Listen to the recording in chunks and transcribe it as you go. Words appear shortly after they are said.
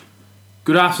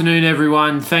Good afternoon,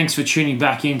 everyone. Thanks for tuning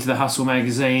back into the Hustle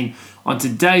Magazine. On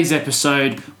today's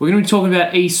episode, we're going to be talking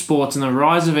about esports and the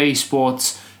rise of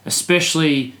esports,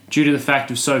 especially due to the fact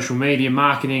of social media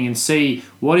marketing, and see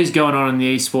what is going on in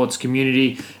the esports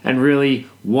community and really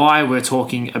why we're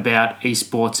talking about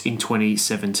esports in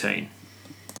 2017.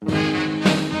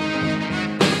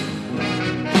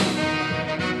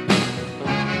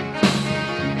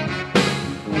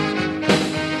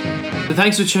 So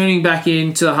thanks for tuning back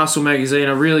into the Hustle Magazine.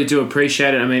 I really do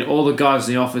appreciate it. I mean, all the guys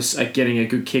in the office are getting a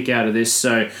good kick out of this,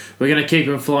 so we're going to keep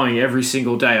them flowing every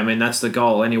single day. I mean, that's the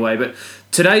goal anyway. But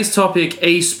today's topic,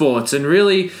 esports, and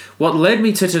really what led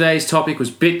me to today's topic was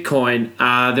Bitcoin.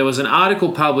 There was an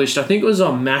article published, I think it was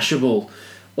on Mashable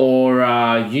or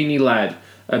Unilad,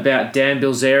 about Dan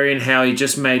Bilzerian, how he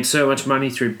just made so much money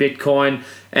through Bitcoin.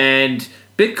 And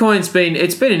Bitcoin's been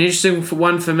an interesting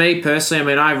one for me personally. I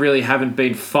mean, I really haven't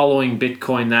been following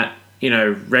Bitcoin that,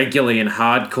 regularly and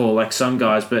hardcore like some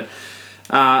guys, but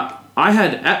I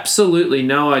had absolutely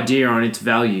no idea on its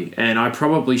value, and I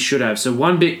probably should have. So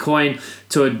one Bitcoin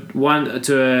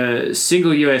to a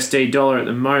single USD dollar at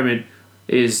the moment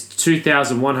is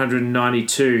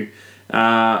 2,192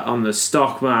 on the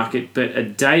stock market, but a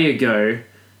day ago,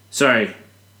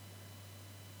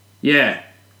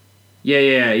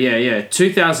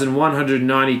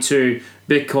 2,192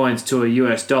 Bitcoins to a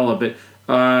US dollar. But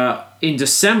in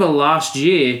December last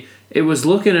year, it was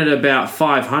looking at about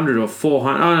 500 or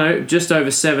 400. Oh no, just over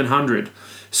 700.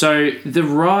 So the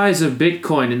rise of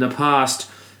Bitcoin in the past,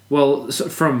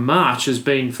 from March, has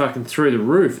been fucking through the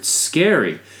roof. It's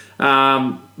scary.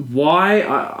 Why?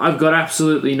 I've got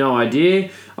absolutely no idea.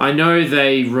 I know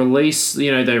they re-release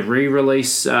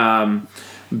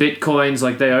Bitcoins,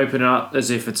 like they open up as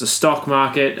if it's a stock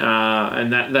market,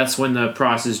 and that's when the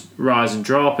prices rise and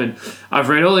drop. And I've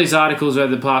read all these articles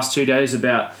over the past 2 days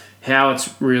about how it's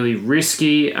really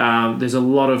risky. There's a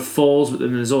lot of falls, but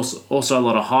then there's also a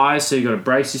lot of highs, so you've got to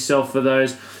brace yourself for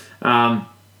those. A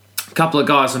couple of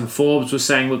guys on Forbes were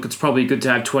saying, look, it's probably good to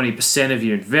have 20% of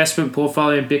your investment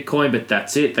portfolio in Bitcoin, but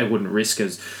that's it. They wouldn't risk a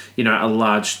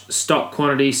large stock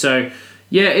quantity. So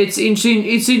yeah, it's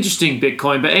interesting,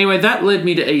 Bitcoin. But anyway, that led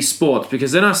me to esports,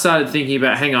 because then I started thinking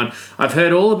about, hang on, I've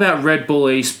heard all about Red Bull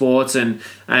esports, and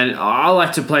I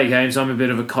like to play games. I'm a bit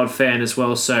of a COD fan as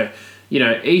well. So,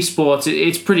 esports,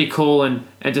 it's pretty cool. And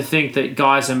to think that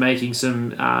guys are making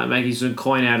some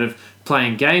coin out of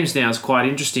playing games now is quite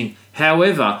interesting.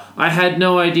 However, I had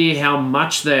no idea how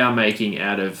much they are making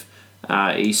out of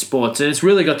esports. And it's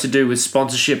really got to do with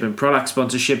sponsorship and product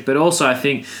sponsorship. But also, I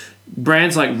think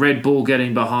brands like Red Bull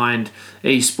getting behind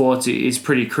esports is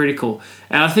pretty critical.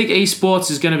 And I think esports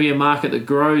is going to be a market that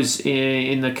grows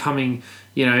in the coming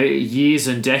years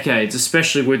and decades,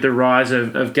 especially with the rise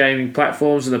of gaming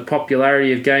platforms and the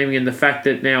popularity of gaming, and the fact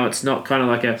that now it's not kind of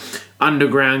like a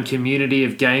underground community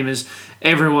of gamers.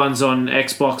 Everyone's on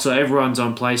Xbox or everyone's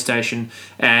on PlayStation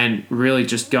and really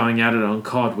just going at it on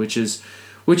COD, which is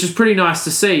pretty nice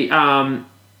to see.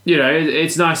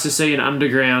 It's nice to see an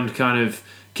underground kind of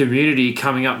community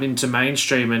coming up into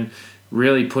mainstream and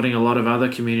really putting a lot of other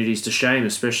communities to shame,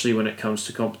 especially when it comes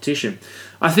to competition.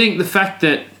 I think the fact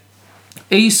that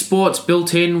esports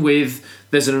built in with,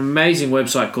 there's an amazing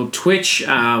website called Twitch,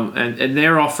 and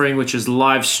their offering, which is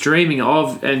live streaming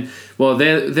of,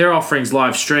 their offering's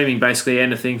live streaming basically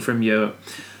anything from your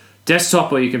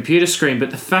desktop or your computer screen.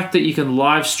 But the fact that you can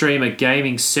live stream a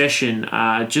gaming session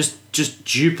just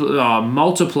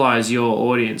multiplies your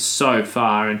audience so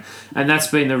far, and that's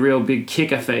been the real big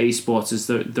kicker for esports, is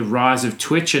the rise of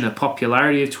Twitch and the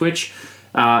popularity of Twitch.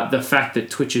 The fact that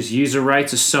Twitch's user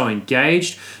rates are so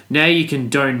engaged. Now you can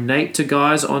donate to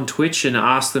guys on Twitch and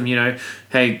ask them,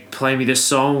 hey, play me this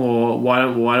song, or why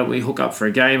don't we hook up for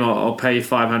a game? I'll pay you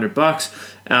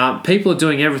 $500. People are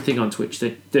doing everything on Twitch.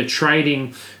 They're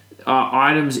trading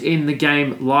items in the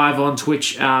game live on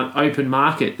Twitch, open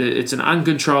market. It's an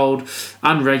uncontrolled,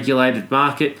 unregulated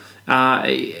market.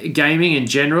 Gaming in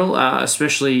general,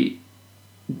 especially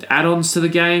add-ons to the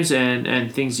games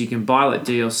and things you can buy like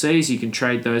DLCs, you can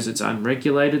trade those. It's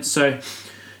unregulated. So,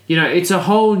 it's a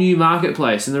whole new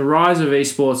marketplace, and the rise of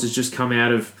esports has just come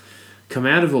out of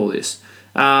all this.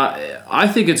 I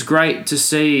think it's great to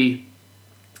see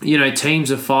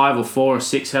teams of 5 or 4 or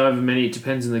 6, however many, it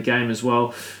depends on the game as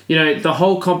well. The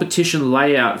whole competition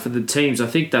layout for the teams, I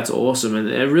think that's awesome. And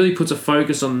it really puts a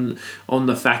focus on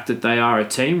the fact that they are a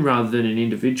team rather than an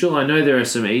individual. I know there are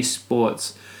some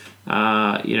esports,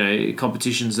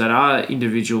 competitions that are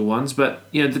individual ones, but,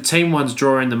 the team ones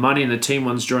draw in the money and the team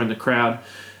ones draw in the crowd.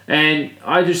 And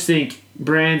I just think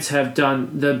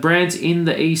the brands in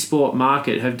the esport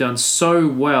market have done so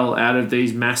well out of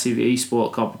these massive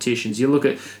esport competitions. You look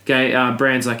at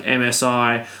brands like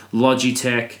MSI,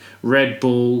 Logitech, Red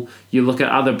Bull. You look at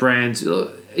other brands.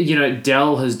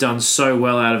 Dell has done so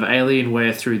well out of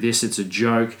Alienware through this. It's a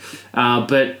joke.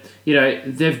 But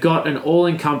they've got an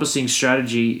all-encompassing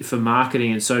strategy for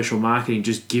marketing and social marketing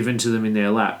just given to them in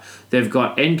their lap. They've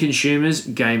got end consumers,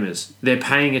 gamers. They're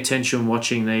paying attention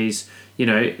watching these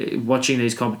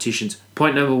competitions.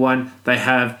 Point number one, they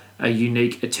have a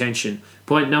unique attention.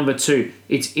 Point number two,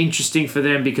 it's interesting for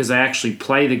them because they actually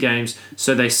play the games,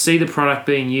 so they see the product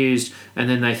being used, and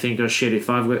then they think, oh shit, if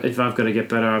I've got to get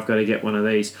better, I've got to get one of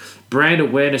these. Brand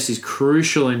awareness is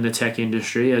crucial in the tech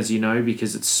industry, as you know,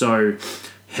 because it's so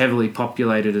heavily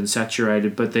populated and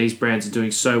saturated, but these brands are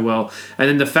doing so well. And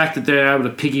then the fact that they're able to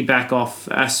piggyback off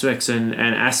aspects and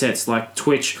assets like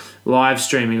Twitch, live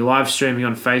streaming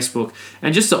on Facebook,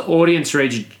 and just the audience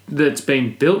reach that's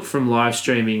been built from live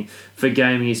streaming for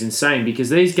gaming is insane, because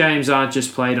these games aren't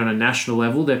just played on a national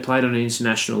level, they're played on an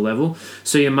international level.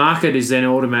 So your market is then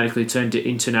automatically turned to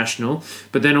international,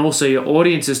 but then also your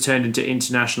audience is turned into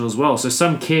international as well. So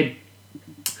some kid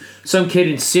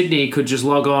in Sydney could just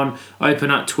log on, open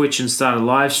up Twitch and start a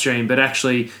live stream, but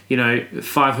actually,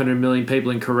 500 million people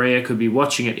in Korea could be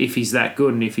watching it if he's that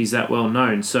good and if he's that well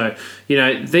known. So,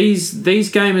 these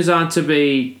gamers aren't to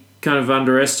be kind of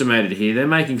underestimated here. They're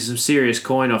making some serious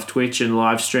coin off Twitch and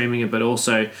live streaming it, but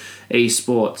also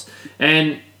esports.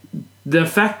 And the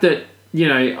fact that,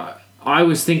 I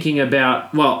was thinking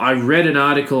about, I read an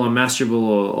article on Masterable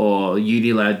or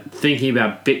Unilad thinking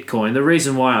about Bitcoin. The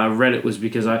reason why I read it was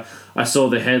because I saw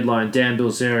the headline, Dan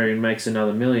Bilzerian makes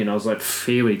another $1 million. I was like,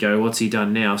 here we go. What's he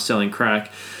done now? Selling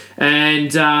crack.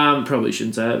 And probably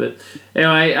shouldn't say that, but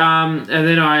anyway, and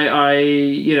then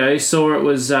I saw it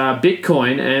was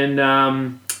Bitcoin,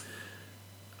 and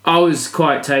I was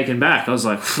quite taken back. I was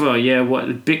like, oh yeah,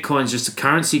 what? Bitcoin's just a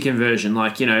currency conversion,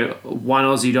 like, one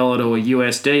Aussie dollar to a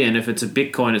USD, and if it's a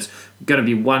Bitcoin, it's going to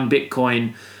be one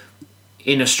Bitcoin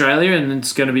in Australia, and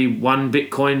it's going to be one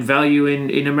Bitcoin value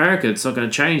in America. It's not going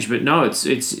to change. But no,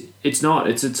 it's not.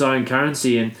 It's its own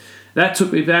currency, and that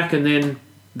took me back. And then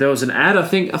there was an ad. I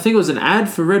think it was an ad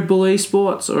for Red Bull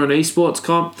Esports or an esports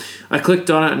comp. I clicked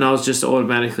on it, and I was just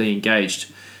automatically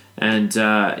engaged. And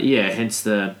hence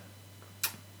the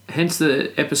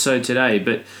episode today.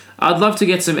 But I'd love to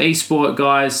get some esport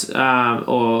guys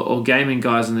or gaming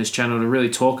guys on this channel to really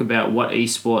talk about what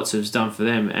esports has done for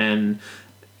them, and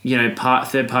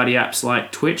third-party apps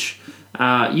like Twitch.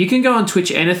 You can go on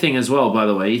Twitch anything as well, by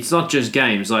the way. It's not just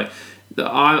games. Like,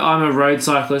 I'm a road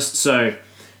cyclist, so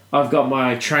I've got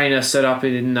my trainer set up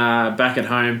in back at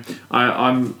home.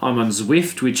 I'm on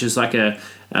Zwift, which is like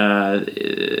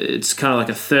it's kind of like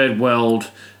a third world.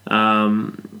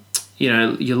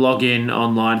 You log in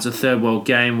online. It's a third world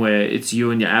game where it's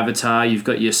you and your avatar. You've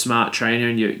got your smart trainer,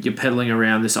 and you're pedaling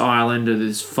around this island, and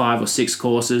there's 5 or 6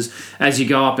 courses. As you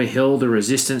go up a hill, the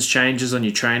resistance changes on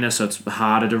your trainer, so it's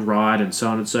harder to ride, and so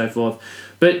on and so forth.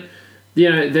 But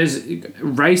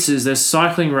there's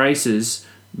cycling races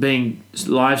being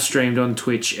live streamed on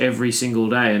Twitch every single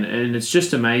day, and it's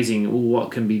just amazing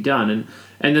what can be done.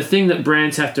 And the thing that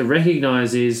brands have to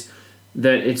recognize is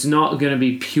that it's not going to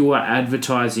be pure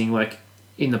advertising like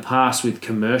in the past with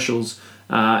commercials,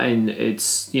 and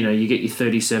it's you get your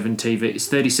 30-second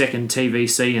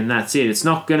TVC and that's it. It's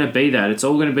not going to be that. It's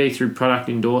all going to be through product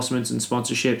endorsements and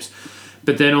sponsorships,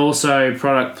 but then also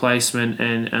product placement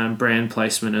and brand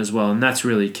placement as well, and that's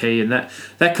really key. And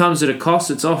that comes at a cost.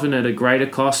 It's often at a greater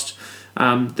cost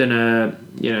than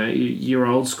your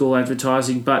old school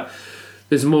advertising, but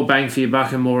there's more bang for your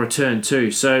buck and more return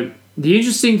too. So the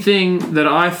interesting thing that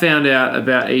I found out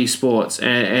about esports,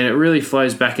 and it really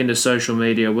flows back into social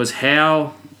media, was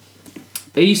how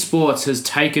esports has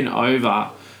taken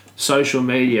over social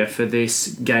media for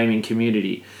this gaming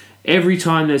community. Every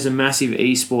time there's a massive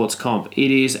esports comp, it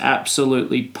is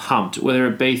absolutely pumped, whether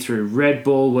it be through Red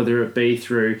Bull, whether it be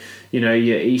through your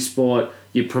esport,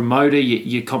 your promoter,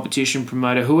 your competition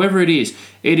promoter, whoever it is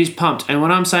pumped. And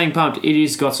when I'm saying pumped, it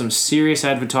has got some serious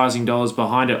advertising dollars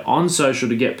behind it on social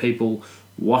to get people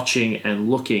watching and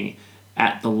looking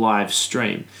at the live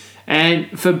stream.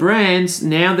 And for brands,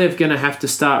 now they're going to have to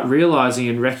start realizing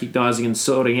and recognizing and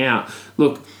sorting out,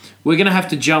 look, we're going to have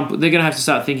to jump. They're going to have to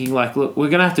start thinking like, look, we're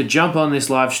going to have to jump on this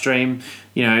live stream,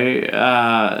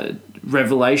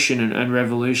 revelation and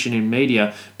revolution in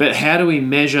media. But how do we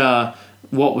measure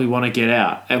what we want to get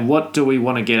out, and what do we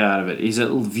want to get out of it? Is it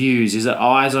views? Is it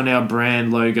eyes on our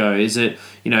brand logo? Is it,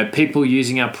 people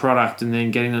using our product and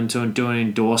then getting them to do an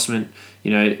endorsement,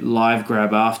 live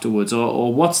grab afterwards,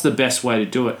 or what's the best way to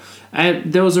do it?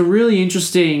 And there was a really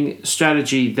interesting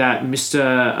strategy that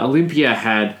Mr. Olympia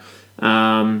had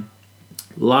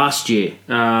last year.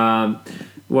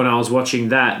 When I was watching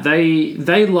that, they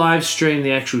live streamed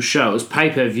the actual show. It was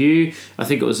pay-per-view. I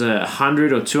think it was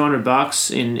 $100 or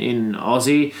 $200 in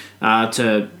Aussie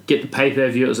to get the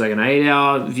pay-per-view. It was like an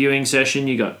 8-hour viewing session.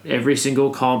 You got every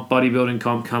single bodybuilding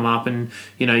comp come up, and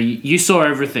you saw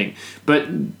everything. But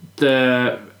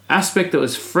the aspect that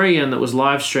was free and that was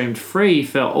live streamed free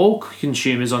for all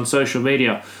consumers on social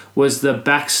media was the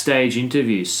backstage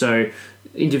interviews. So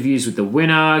interviews with the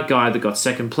winner, guy that got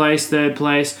second place, third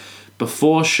place,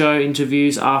 before show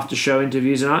interviews, after show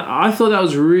interviews. And I thought that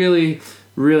was really,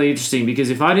 really interesting, because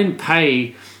if I didn't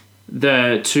pay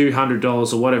the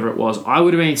 $200 or whatever it was, I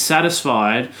would have been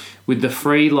satisfied with the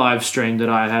free live stream that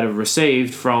I had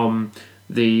received from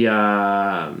the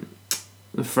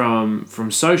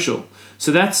from social.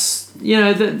 So that's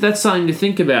that's something to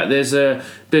think about. There's a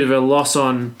bit of a loss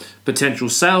on potential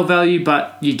sale value,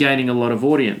 but you're gaining a lot of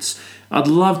audience. I'd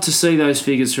love to see those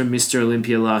figures from Mr.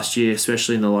 Olympia last year,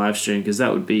 especially in the live stream, because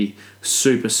that would be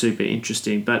super, super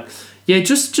interesting. But yeah,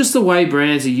 just the way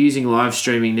brands are using live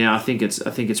streaming now, I think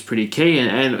it's pretty key,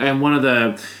 and one of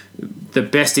the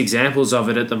best examples of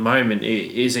it at the moment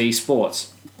is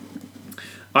esports.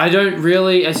 I don't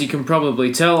really, as you can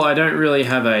probably tell, I don't really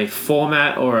have a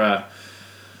format or a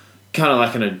kind of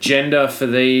like an agenda for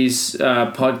these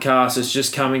podcasts. It's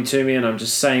just coming to me, and I'm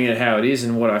just saying it how it is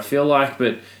and what I feel like.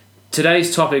 But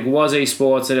today's topic was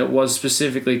esports, and it was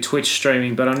specifically Twitch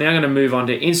streaming, but I'm now going to move on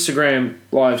to Instagram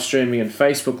live streaming and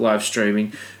Facebook live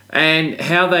streaming, and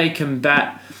how they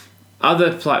combat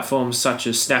other platforms such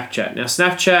as Snapchat. Now,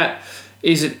 Snapchat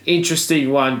is an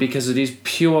interesting one because it is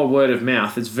pure word of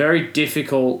mouth. It's very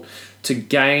difficult to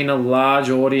gain a large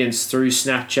audience through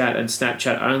Snapchat and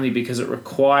Snapchat only, because it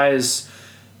requires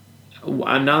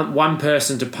one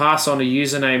person to pass on a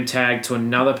username tag to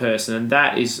another person, and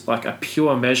that is like a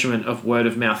pure measurement of word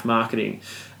of mouth marketing.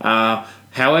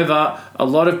 However, a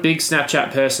lot of big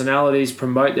Snapchat personalities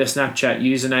promote their Snapchat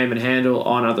username and handle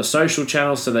on other social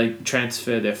channels, so they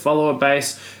transfer their follower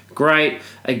base. Great.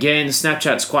 Again,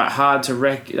 Snapchat's quite hard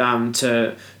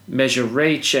to measure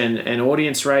reach and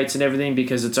audience rates and everything,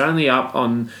 because it's only up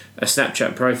on a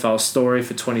Snapchat profile story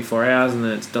for 24 hours and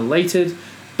then it's deleted.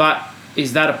 But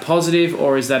is that a positive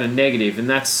or is that a negative? And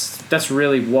that's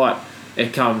really what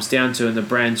it comes down to, and the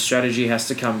brand strategy has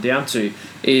to come down to,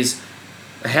 is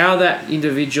how that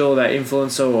individual, that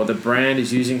influencer or the brand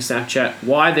is using Snapchat,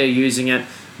 why they're using it,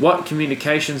 what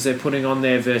communications they're putting on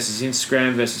there versus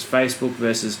Instagram, versus Facebook,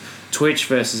 versus Twitch,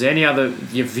 versus any other,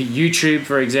 YouTube,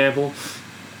 for example.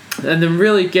 And then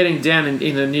really getting down in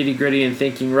the nitty-gritty and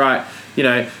thinking, right,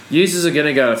 users are going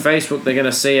to go to Facebook, they're going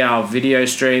to see our video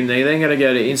stream, they're then going to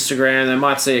go to Instagram, they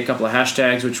might see a couple of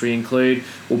hashtags which we include,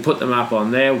 we'll put them up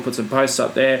on there, we'll put some posts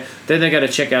up there, then they're going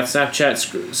to check out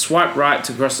Snapchat, swipe right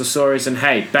to cross the stories, and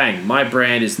hey, bang, my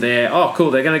brand is there. Oh,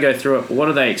 cool, they're going to go through it, but what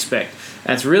do they expect?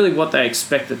 And it's really what they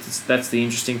expect that's the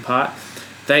interesting part.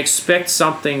 They expect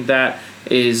something that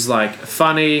is like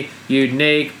funny,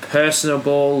 unique,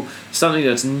 personable, something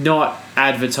that's not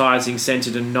advertising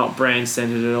centered and not brand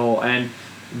centered at all. And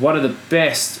one of the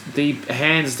best,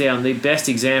 hands down, the best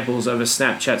examples of a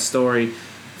Snapchat story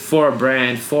for a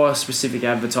brand, for a specific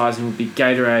advertising, would be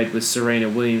Gatorade with Serena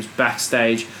Williams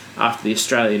backstage after the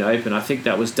Australian Open. I think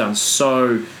that was done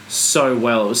so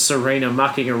well. It was Serena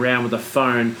mucking around with a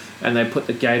phone, and they put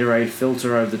the Gatorade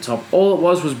filter over the top. All it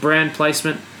was brand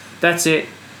placement. That's it.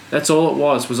 That's all it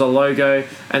was a logo.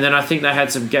 And then I think they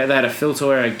had a filter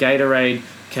where a Gatorade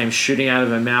came shooting out of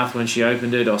her mouth when she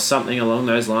opened it, or something along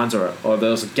those lines, or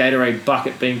there was a Gatorade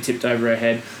bucket being tipped over her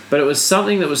head. But it was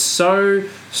something that was so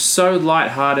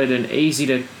lighthearted and easy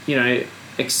to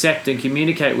accept and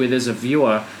communicate with as a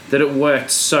viewer, that it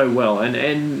worked so well.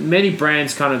 And many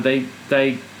brands kind of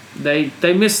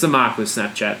they miss the mark with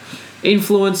Snapchat.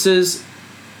 Influencers,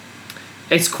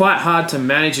 it's quite hard to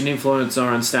manage an influencer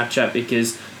on Snapchat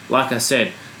because, like I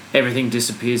said, everything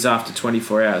disappears after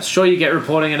 24 hours. Sure, you get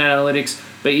reporting and analytics,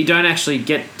 but you don't actually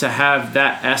get to have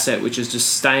that asset, which is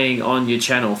just staying on your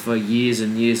channel for years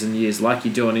and years and years, like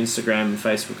you do on Instagram and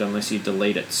Facebook, unless you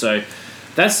delete it. So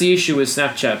that's the issue with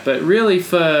Snapchat. But really,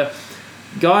 for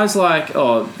guys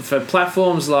for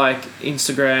platforms like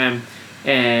Instagram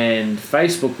and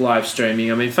Facebook live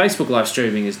streaming. I mean, Facebook live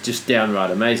streaming is just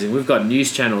downright amazing. We've got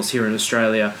news channels here in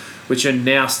Australia which are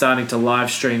now starting to live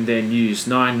stream their news.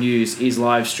 9 News is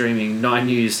live streaming 9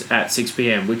 News at 6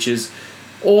 p.m, which is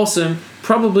awesome.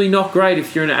 Probably not great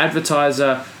if you're an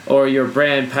advertiser or you're a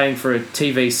brand paying for a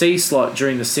TVC slot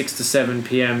during the 6 to 7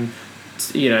 p.m.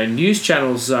 News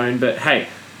channel zone. But hey,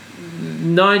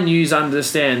 9 News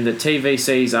understand that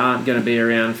TVCs aren't going to be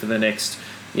around for the next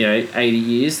 80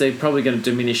 years. They're probably going to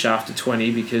diminish after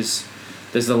 20 because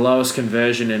there's the lowest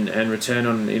conversion and return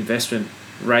on investment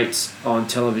rates on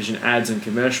television ads and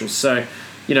commercials. So,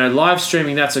 live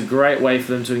streaming, that's a great way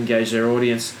for them to engage their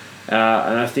audience. And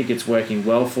I think it's working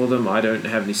well for them. I don't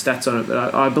have any stats on it,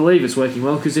 but I believe it's working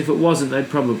well, because if it wasn't, they'd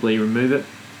probably remove it.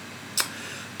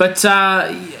 But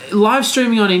live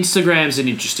streaming on Instagram is an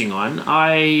interesting one.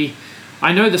 I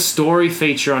know the story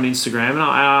feature on Instagram, and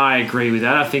I agree with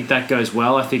that. I think that goes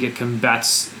well. I think it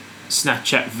combats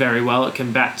Snapchat very well. It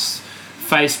combats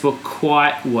Facebook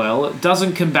quite well. It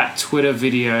doesn't combat Twitter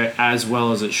video as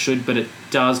well as it should, but it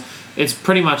does. It's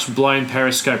pretty much blown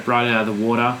Periscope right out of the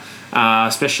water.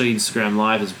 Especially Instagram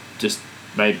Live has just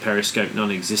made Periscope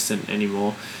non-existent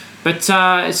anymore. But so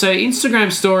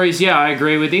Instagram stories, yeah, I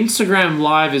agree with. Instagram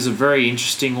Live is a very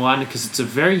interesting one because it's a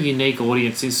very unique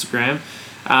audience, Instagram.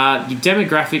 Your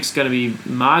demographic's going to be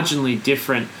marginally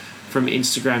different from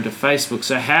Instagram to Facebook.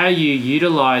 So how you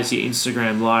utilize your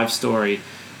Instagram Live story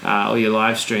or your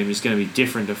live stream is going to be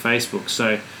different to Facebook.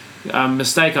 So a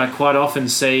mistake I quite often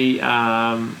see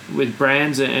with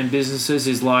brands and businesses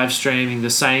is live streaming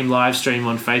the same live stream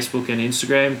on Facebook and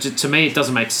Instagram. To me, it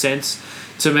doesn't make sense.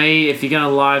 To me, if you're going to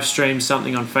live stream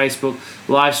something on Facebook,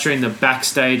 live stream the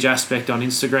backstage aspect on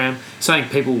Instagram,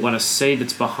 something people want to see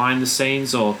that's behind the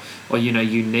scenes or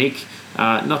unique,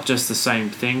 not just the same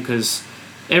thing, because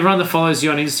everyone that follows you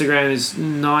on Instagram is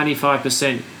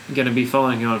 95% going to be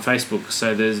following you on Facebook,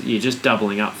 so you're just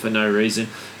doubling up for no reason.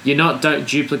 You're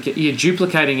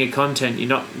duplicating your content. You're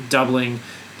not doubling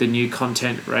the new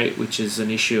content rate, which is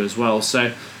an issue as well.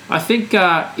 So I think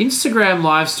Instagram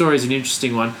live story is an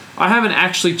interesting one. I haven't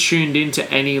actually tuned into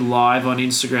any live on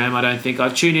Instagram. I don't think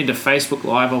I've tuned into Facebook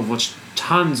Live. I've watched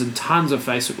tons and tons of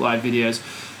Facebook Live videos.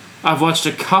 I've watched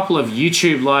a couple of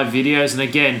YouTube Live videos, and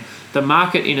again, the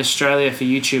market in Australia for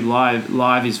YouTube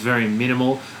Live is very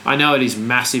minimal. I know it is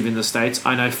massive in the States.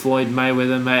 I know Floyd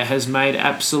Mayweather has made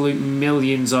absolute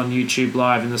millions on YouTube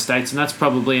Live in the States, and that's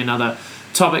probably another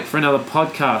topic for another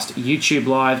podcast, YouTube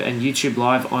Live and YouTube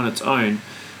Live on its own.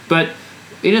 But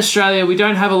in Australia, we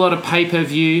don't have a lot of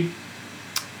pay-per-view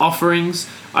offerings.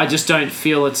 I just don't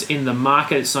feel it's in the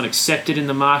market. It's not accepted in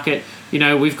the market.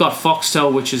 We've got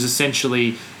Foxtel, which is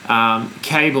essentially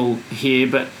cable here,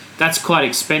 but that's quite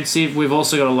expensive. We've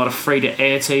also got a lot of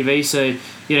free-to-air TV, so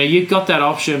you've got that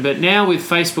option. But now with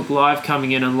Facebook Live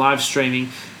coming in and live streaming,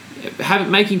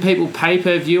 making people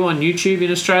pay-per-view on YouTube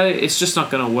in Australia, it's just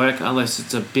not going to work unless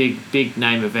it's a big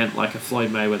name event like a Floyd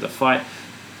Mayweather fight.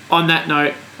 On that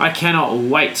note, I cannot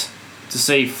wait to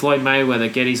see Floyd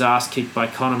Mayweather get his ass kicked by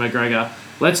Conor McGregor.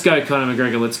 Let's go, Conor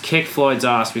McGregor. Let's kick Floyd's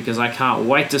ass, because I can't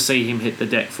wait to see him hit the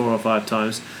deck 4 or 5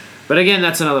 times. But again,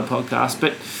 that's another podcast.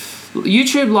 But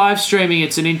YouTube live streaming,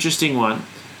 it's an interesting one.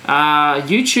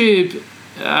 YouTube,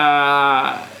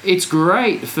 it's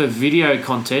great for video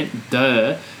content,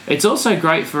 It's also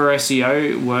great for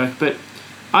SEO work, but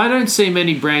I don't see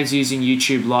many brands using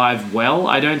YouTube Live well.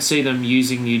 I don't see them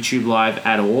using YouTube Live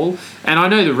at all. And I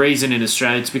know the reason in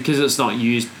Australia. It's because it's not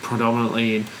used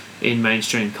predominantly in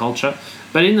mainstream culture.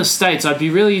 But in the States, I'd be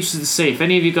really interested to see if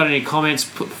any of you got any comments.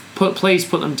 Please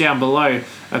put them down below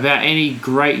about any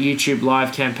great YouTube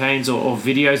Live campaigns or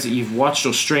videos that you've watched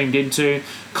or streamed into,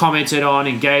 commented on,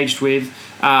 engaged with.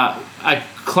 A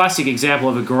classic example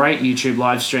of a great YouTube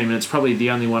live stream, and it's probably the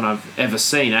only one I've ever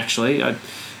seen actually,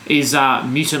 is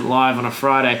Mutant Live on a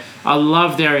Friday. I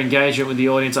love their engagement with the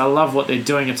audience. I love what they're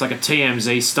doing. It's like a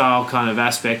TMZ style kind of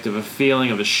aspect of a feeling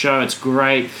of a show. It's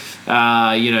great.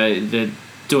 They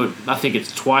do it, I think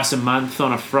it's twice a month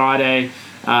on a Friday.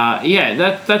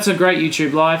 That's a great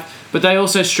YouTube Live. But they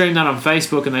also stream that on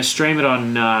Facebook, and they stream it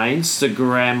on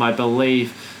Instagram, I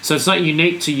believe. So it's not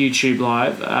unique to YouTube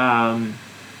Live.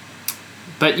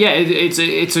 But yeah,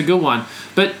 it's a good one.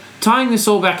 But tying this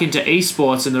all back into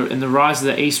esports and the rise of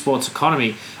the esports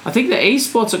economy, I think the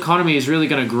esports economy is really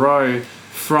going to grow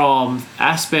from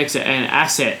aspects and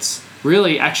assets.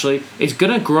 Really, actually, it's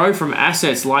going to grow from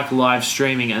assets like live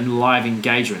streaming and live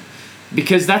engagement,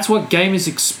 because that's what gamers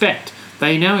expect.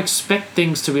 They now expect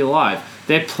things to be live.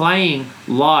 They're playing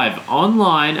live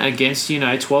online against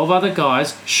 12 other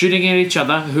guys shooting at each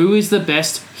other. Who is the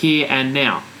best here and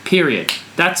now? Period.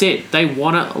 That's it. They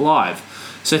want it live.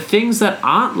 So things that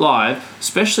aren't live,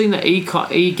 especially in the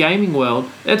e-gaming world,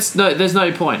 there's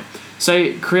no point.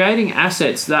 So creating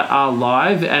assets that are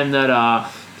live and that are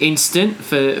instant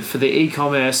for the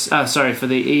e-commerce, for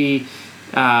the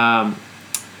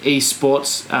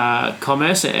esports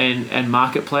commerce and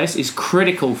marketplace is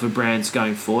critical for brands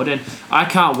going forward, and I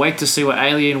can't wait to see what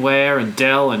Alienware and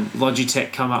Dell and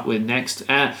Logitech come up with next.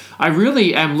 And I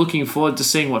really am looking forward to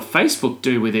seeing what Facebook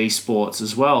do with esports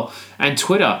as well, and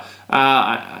Twitter.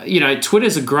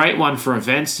 Twitter's a great one for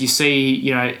events. You see,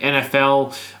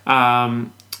 NFL.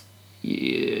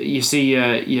 You see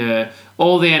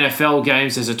all the NFL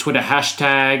games, there's a Twitter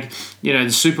hashtag. The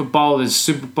Super Bowl, there's a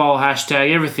Super Bowl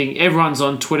hashtag. Everyone's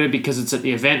on Twitter because it's at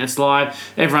the event, it's live.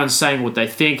 Everyone's saying what they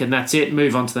think, and that's it.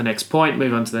 Move on to the next point,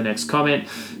 move on to the next comment.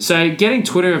 So getting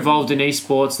Twitter involved in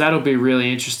esports, that'll be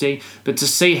really interesting. But to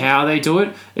see how they do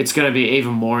it, it's going to be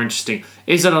even more interesting.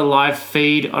 Is it a live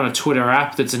feed on a Twitter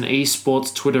app that's an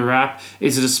esports Twitter app?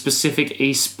 Is it a specific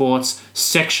esports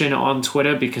section on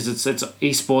Twitter because it's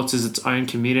esports is its own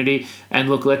community? And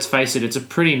look, let's face it, it's a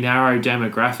pretty narrow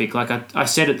demographic. Like I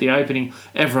said at the opening,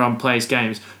 everyone plays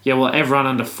games. Yeah, well, everyone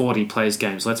under 40 plays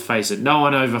games. Let's face it, no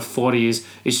one over 40 is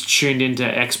tuned into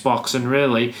Xbox, and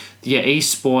really, the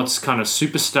esports kind of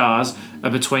superstars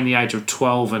are between the age of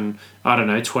 12 and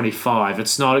 25.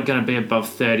 It's not going to be above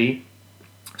 30.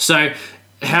 So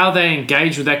how they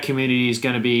engage with that community is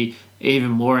going to be even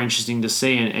more interesting to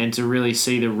see and to really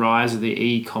see the rise of the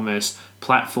e-commerce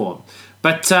platform.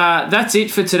 But that's it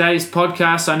for today's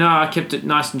podcast. I know I kept it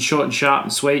nice and short and sharp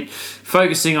and sweet,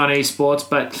 focusing on esports.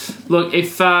 But look,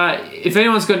 if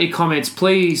anyone's got any comments,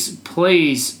 please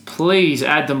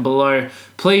add them below.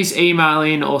 Please email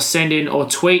in or send in or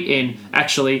tweet in.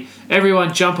 Actually,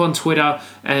 everyone jump on Twitter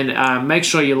and make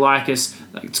sure you like us.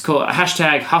 It's called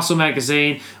hashtag Hustle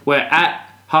Magazine. We're at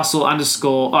hustle at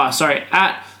 _hustle_mag.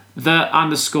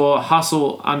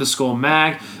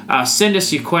 Send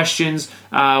us your questions.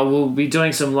 We'll be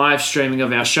doing some live streaming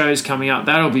of our shows coming up.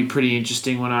 That'll be pretty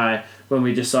interesting when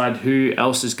we decide who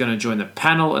else is going to join the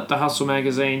panel at the Hustle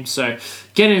Magazine. So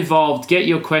get involved, get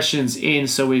your questions in,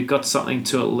 so we've got something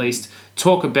to at least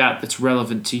talk about that's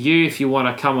relevant to you. If you want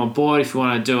to come on board, if you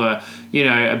want to do a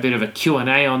bit of a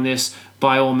Q&A on this,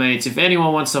 by all means. If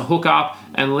anyone wants to hook up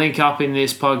and link up in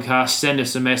this podcast, send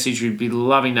us a message. We'd be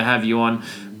loving to have you on.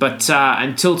 But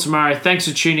until tomorrow, thanks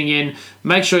for tuning in.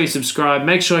 Make sure you subscribe.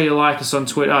 Make sure you like us on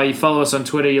Twitter. You follow us on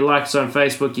Twitter. You like us on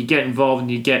Facebook. You get involved and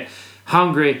you get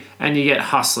hungry and you get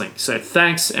hustling. So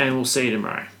thanks, and we'll see you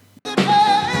tomorrow.